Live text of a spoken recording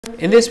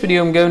In this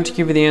video, I'm going to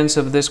give you the answer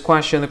of this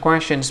question. The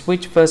question is,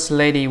 which First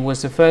Lady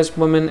was the first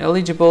woman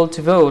eligible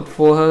to vote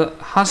for her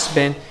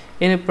husband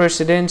in a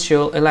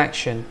presidential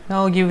election?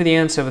 Now I'll give you the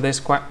answer of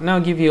this question. Now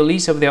I'll give you a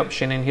list of the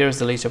option, and here's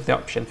the list of the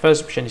option.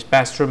 First option is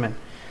Bess Truman.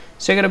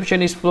 Second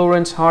option is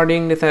Florence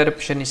Harding. The third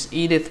option is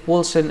Edith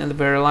Wilson, and the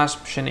very last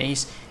option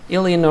is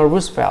Eleanor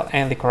Roosevelt.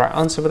 And the correct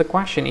answer for the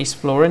question is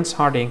Florence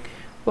Harding.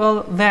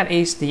 Well, that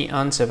is the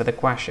answer for the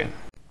question.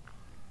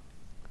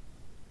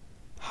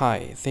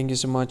 Hi, thank you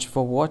so much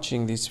for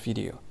watching this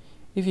video.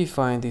 If you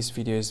find this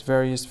video is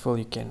very useful,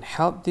 you can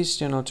help this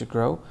channel to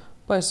grow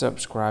by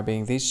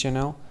subscribing this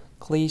channel.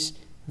 Please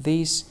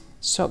this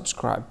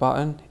subscribe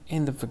button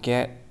and don't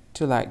forget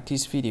to like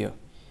this video.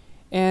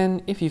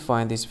 And if you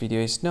find this video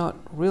is not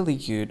really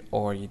good,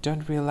 or you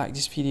don't really like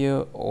this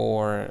video,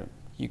 or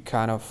you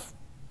kind of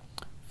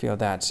feel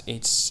that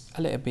it's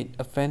a little bit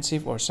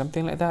offensive or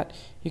something like that,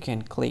 you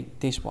can click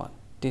this one,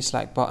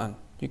 dislike button.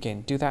 You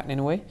can do that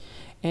anyway.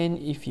 And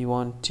if you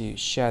want to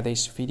share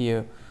this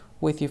video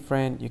with your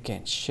friend, you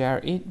can share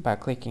it by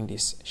clicking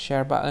this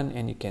share button,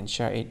 and you can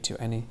share it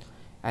to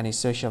any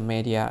social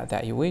media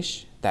that you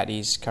wish that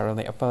is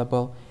currently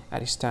available at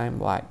this time,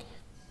 like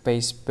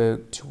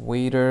Facebook,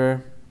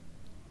 Twitter,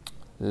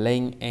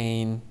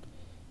 LinkedIn,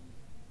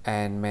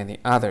 and many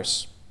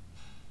others,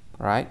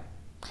 right?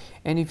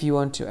 And if you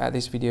want to add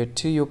this video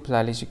to your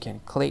playlist, you can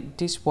click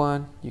this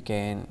one. You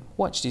can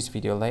watch this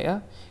video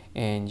later,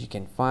 and you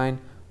can find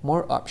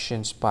more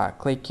options by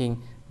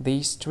clicking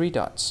these three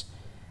dots.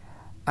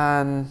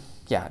 And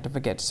yeah, don't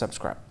forget to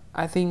subscribe.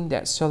 I think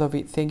that's all of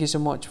it. Thank you so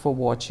much for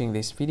watching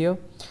this video,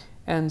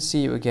 and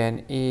see you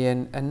again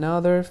in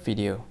another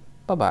video.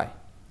 Bye bye.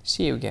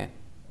 See you again.